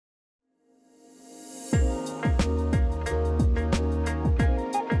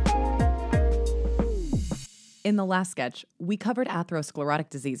In the last sketch, we covered atherosclerotic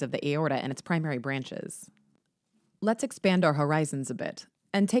disease of the aorta and its primary branches. Let's expand our horizons a bit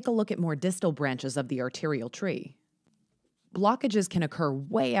and take a look at more distal branches of the arterial tree. Blockages can occur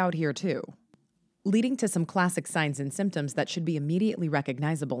way out here too, leading to some classic signs and symptoms that should be immediately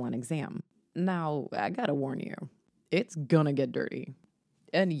recognizable on exam. Now, I gotta warn you, it's gonna get dirty.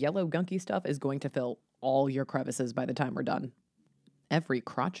 And yellow gunky stuff is going to fill all your crevices by the time we're done. Every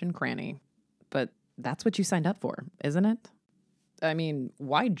crotch and cranny. But that's what you signed up for, isn't it? I mean,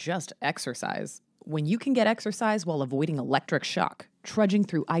 why just exercise when you can get exercise while avoiding electric shock, trudging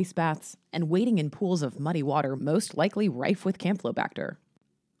through ice baths, and wading in pools of muddy water most likely rife with Campylobacter?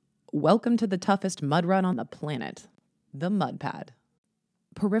 Welcome to the toughest mud run on the planet, the mud pad.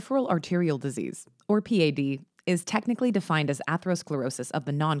 Peripheral arterial disease, or PAD, is technically defined as atherosclerosis of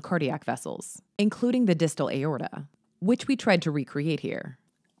the non-cardiac vessels, including the distal aorta, which we tried to recreate here.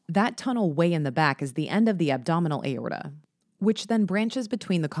 That tunnel way in the back is the end of the abdominal aorta, which then branches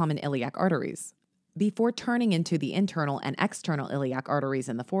between the common iliac arteries, before turning into the internal and external iliac arteries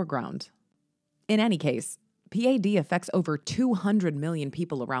in the foreground. In any case, PAD affects over 200 million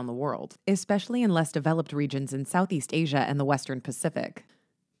people around the world, especially in less developed regions in Southeast Asia and the Western Pacific.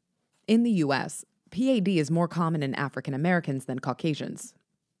 In the US, PAD is more common in African Americans than Caucasians,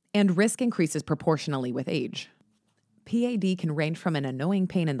 and risk increases proportionally with age. PAD can range from an annoying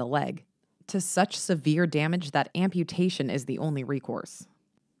pain in the leg to such severe damage that amputation is the only recourse.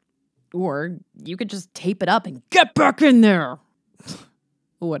 Or you could just tape it up and get back in there!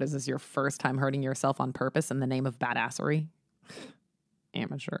 What, is this your first time hurting yourself on purpose in the name of badassery?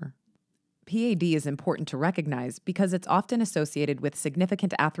 Amateur. PAD is important to recognize because it's often associated with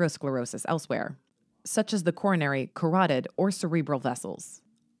significant atherosclerosis elsewhere, such as the coronary, carotid, or cerebral vessels.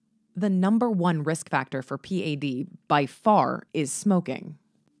 The number one risk factor for PAD, by far, is smoking.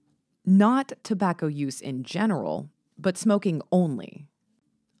 Not tobacco use in general, but smoking only.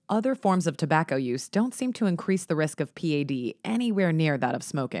 Other forms of tobacco use don't seem to increase the risk of PAD anywhere near that of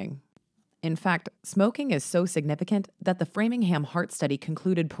smoking. In fact, smoking is so significant that the Framingham Heart Study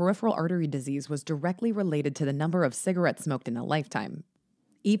concluded peripheral artery disease was directly related to the number of cigarettes smoked in a lifetime.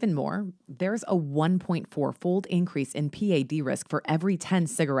 Even more, there's a 1.4-fold increase in PAD risk for every 10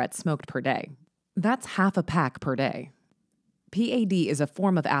 cigarettes smoked per day. That's half a pack per day. PAD is a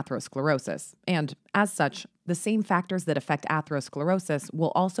form of atherosclerosis, and, as such, the same factors that affect atherosclerosis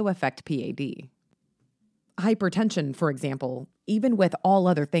will also affect PAD. Hypertension, for example, even with all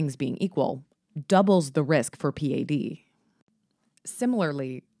other things being equal, doubles the risk for PAD.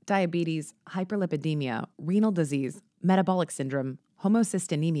 Similarly, diabetes, hyperlipidemia, renal disease, metabolic syndrome,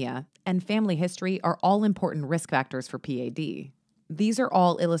 homocystinemia, and family history are all important risk factors for PAD. These are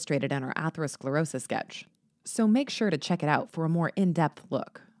all illustrated in our atherosclerosis sketch, so make sure to check it out for a more in-depth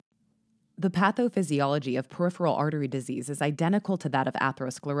look. The pathophysiology of peripheral artery disease is identical to that of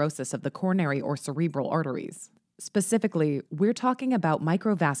atherosclerosis of the coronary or cerebral arteries. Specifically, we're talking about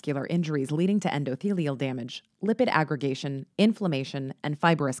microvascular injuries leading to endothelial damage, lipid aggregation, inflammation, and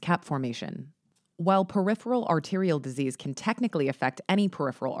fibrous cap formation. While peripheral arterial disease can technically affect any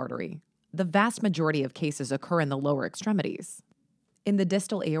peripheral artery, the vast majority of cases occur in the lower extremities, in the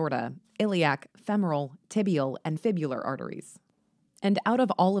distal aorta, iliac, femoral, tibial, and fibular arteries. And out of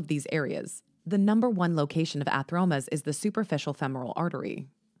all of these areas, the number one location of atheromas is the superficial femoral artery,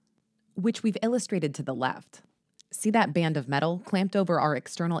 which we've illustrated to the left. See that band of metal clamped over our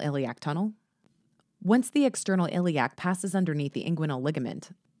external iliac tunnel? Once the external iliac passes underneath the inguinal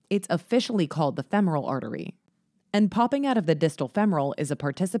ligament, it's officially called the femoral artery. And popping out of the distal femoral is a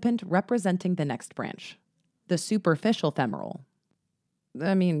participant representing the next branch, the superficial femoral.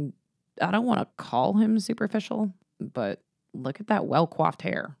 I mean, I don't want to call him superficial, but look at that well-coiffed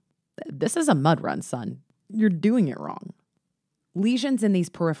hair. This is a mud run, son. You're doing it wrong. Lesions in these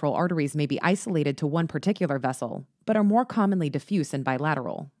peripheral arteries may be isolated to one particular vessel, but are more commonly diffuse and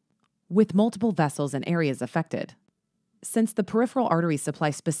bilateral, with multiple vessels and areas affected. Since the peripheral arteries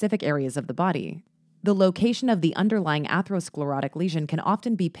supply specific areas of the body, the location of the underlying atherosclerotic lesion can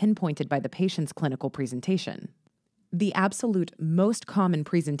often be pinpointed by the patient's clinical presentation. The absolute most common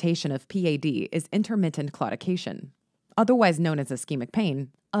presentation of PAD is intermittent claudication, otherwise known as ischemic pain,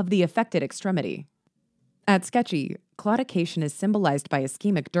 of the affected extremity. At Sketchy, claudication is symbolized by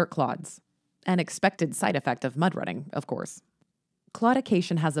ischemic dirt clods, an expected side effect of mud running, of course.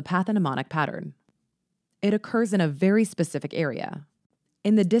 Claudication has a pathognomonic pattern. It occurs in a very specific area,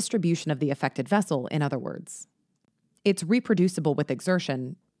 in the distribution of the affected vessel, in other words. It's reproducible with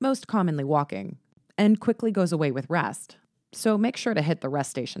exertion, most commonly walking, and quickly goes away with rest, so make sure to hit the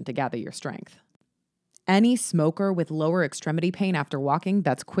rest station to gather your strength. Any smoker with lower extremity pain after walking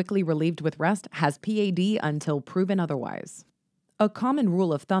that's quickly relieved with rest has PAD until proven otherwise. A common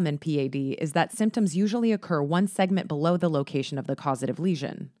rule of thumb in PAD is that symptoms usually occur one segment below the location of the causative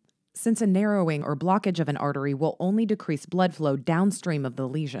lesion, since a narrowing or blockage of an artery will only decrease blood flow downstream of the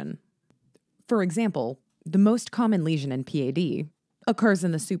lesion. For example, the most common lesion in PAD occurs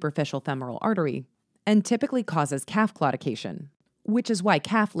in the superficial femoral artery and typically causes calf claudication, which is why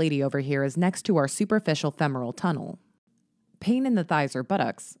calf lady over here is next to our superficial femoral tunnel. Pain in the thighs or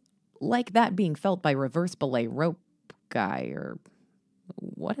buttocks, like that being felt by reverse belay rope guy, or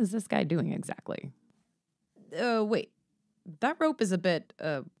what is this guy doing exactly? Wait, that rope is a bit,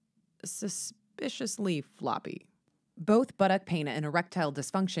 suspiciously floppy. Both buttock pain and erectile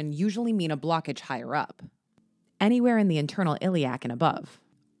dysfunction usually mean a blockage higher up, anywhere in the internal iliac and above,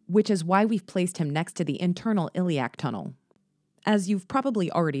 which is why we've placed him next to the internal iliac tunnel. As you've probably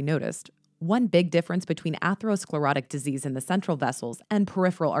already noticed, one big difference between atherosclerotic disease in the central vessels and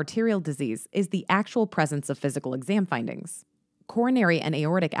peripheral arterial disease is the actual presence of physical exam findings. Coronary and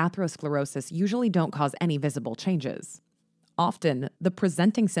aortic atherosclerosis usually don't cause any visible changes. Often, the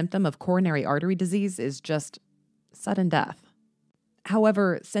presenting symptom of coronary artery disease is just sudden death.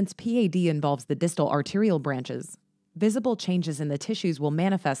 However, since PAD involves the distal arterial branches, visible changes in the tissues will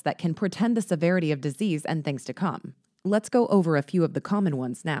manifest that can portend the severity of disease and things to come. Let's go over a few of the common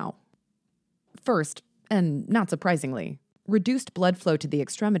ones now. First, and not surprisingly, reduced blood flow to the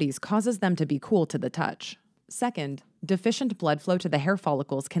extremities causes them to be cool to the touch. Second, deficient blood flow to the hair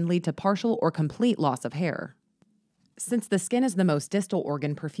follicles can lead to partial or complete loss of hair. Since the skin is the most distal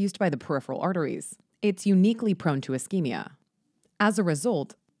organ perfused by the peripheral arteries, it's uniquely prone to ischemia. As a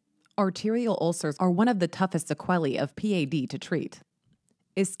result, arterial ulcers are one of the toughest sequelae of PAD to treat.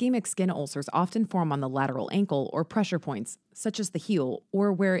 Ischemic skin ulcers often form on the lateral ankle or pressure points, such as the heel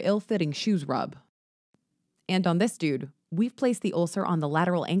or where ill-fitting shoes rub. And on this dude, we've placed the ulcer on the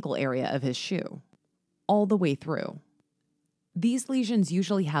lateral ankle area of his shoe, all the way through. These lesions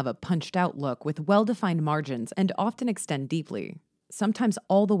usually have a punched-out look with well-defined margins and often extend deeply, sometimes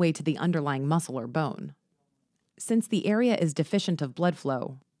all the way to the underlying muscle or bone. Since the area is deficient of blood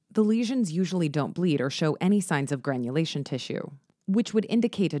flow, the lesions usually don't bleed or show any signs of granulation tissue, which would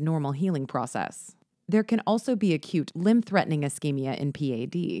indicate a normal healing process. There can also be acute limb-threatening ischemia in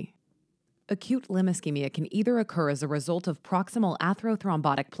PAD. Acute limb ischemia can either occur as a result of proximal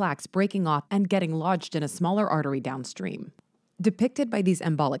atherothrombotic plaques breaking off and getting lodged in a smaller artery downstream, depicted by these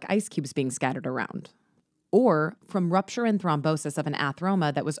embolic ice cubes being scattered around, or from rupture and thrombosis of an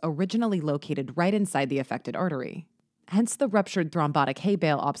atheroma that was originally located right inside the affected artery, hence the ruptured thrombotic hay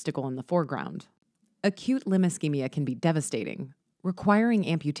bale obstacle in the foreground. Acute limb ischemia can be devastating, requiring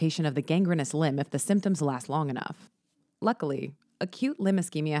amputation of the gangrenous limb if the symptoms last long enough. Luckily, acute limb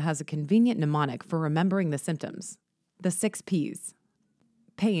ischemia has a convenient mnemonic for remembering the symptoms: the 6 Ps.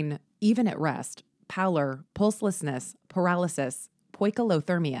 Pain, even at rest, pallor, pulselessness, paralysis,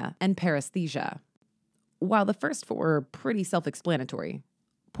 poikilothermia, and paresthesia. While the first 4 are pretty self-explanatory,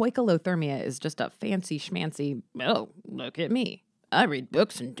 poikilothermia is just a fancy schmancy, oh, look at me, I read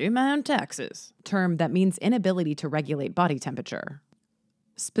books and do my own taxes term that means inability to regulate body temperature.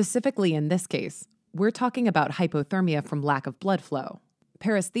 Specifically in this case, we're talking about hypothermia from lack of blood flow.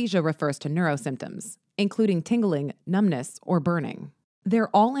 Paresthesia refers to neurosymptoms, including tingling, numbness, or burning.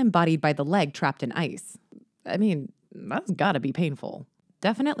 They're all embodied by the leg trapped in ice. I mean, that's gotta be painful.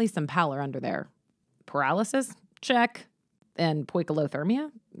 Definitely some pallor under there. Paralysis? Check. And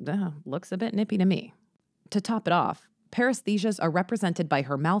poikilothermia? Looks a bit nippy to me. To top it off, paresthesias are represented by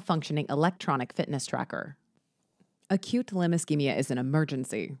her malfunctioning electronic fitness tracker. Acute limb ischemia is an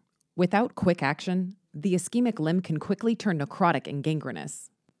emergency. Without quick action, the ischemic limb can quickly turn necrotic and gangrenous,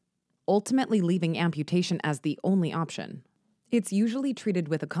 ultimately leaving amputation as the only option. It's usually treated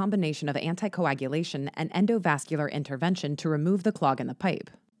with a combination of anticoagulation and endovascular intervention to remove the clog in the pipe.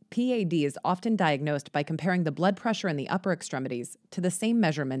 PAD is often diagnosed by comparing the blood pressure in the upper extremities to the same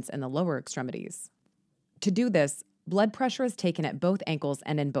measurements in the lower extremities. To do this, blood pressure is taken at both ankles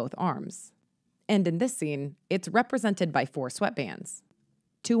and in both arms. And in this scene, it's represented by 4 sweatbands,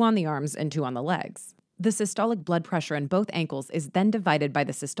 2 on the arms and 2 on the legs. The systolic blood pressure in both ankles is then divided by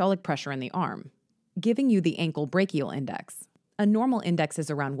the systolic pressure in the arm, giving you the ankle brachial index. A normal index is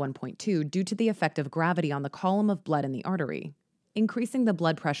around 1.2 due to the effect of gravity on the column of blood in the artery, increasing the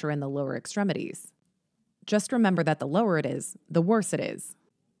blood pressure in the lower extremities. Just remember that the lower it is, the worse it is.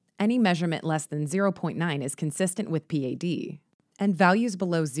 Any measurement less than 0.9 is consistent with PAD, and values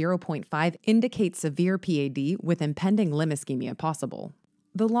below 0.5 indicate severe PAD with impending limb ischemia possible.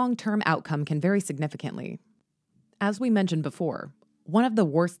 The long-term outcome can vary significantly. As we mentioned before, One of the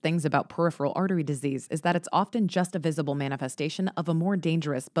worst things about peripheral artery disease is that it's often just a visible manifestation of a more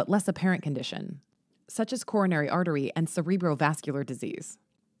dangerous but less apparent condition, such as coronary artery and cerebrovascular disease.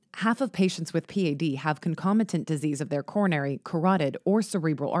 Half of patients with PAD have concomitant disease of their coronary, carotid, or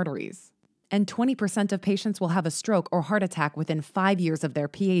cerebral arteries. And 20% of patients will have a stroke or heart attack within 5 years of their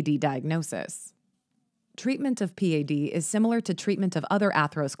PAD diagnosis. Treatment of PAD is similar to treatment of other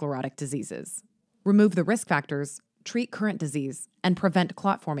atherosclerotic diseases. Remove the risk factors, treat current disease, and prevent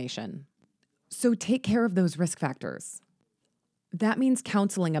clot formation. So take care of those risk factors. That means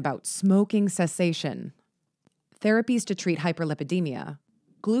counseling about smoking cessation, therapies to treat hyperlipidemia,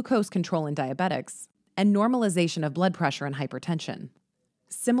 glucose control in diabetics, and normalization of blood pressure and hypertension.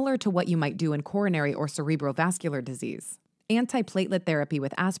 Similar to what you might do in coronary or cerebrovascular disease, antiplatelet therapy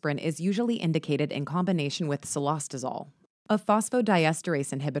with aspirin is usually indicated in combination with cilostazol, a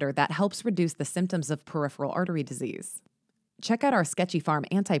phosphodiesterase inhibitor that helps reduce the symptoms of peripheral artery disease. Check out our SketchyPharm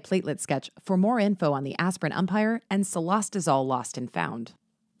antiplatelet sketch for more info on the aspirin umpire and cilostazol lost and found.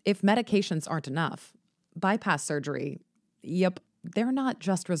 If medications aren't enough, bypass surgery, yep, they're not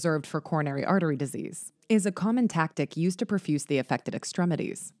just reserved for coronary artery disease, is a common tactic used to perfuse the affected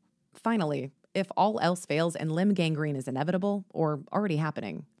extremities. Finally, if all else fails and limb gangrene is inevitable or already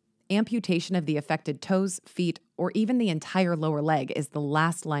happening, amputation of the affected toes, feet, or even the entire lower leg is the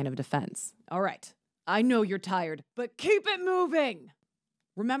last line of defense. All right, I know you're tired, but keep it moving!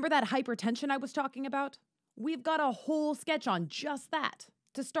 Remember that hypertension I was talking about? We've got a whole sketch on just that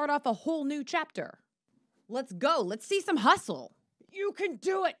to start off a whole new chapter. Let's go, let's see some hustle. You can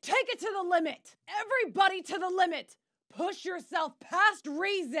do it, take it to the limit. Everybody to the limit. Push yourself past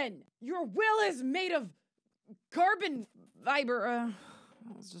reason. Your will is made of carbon fiber. I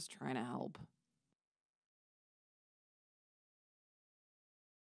was just trying to help.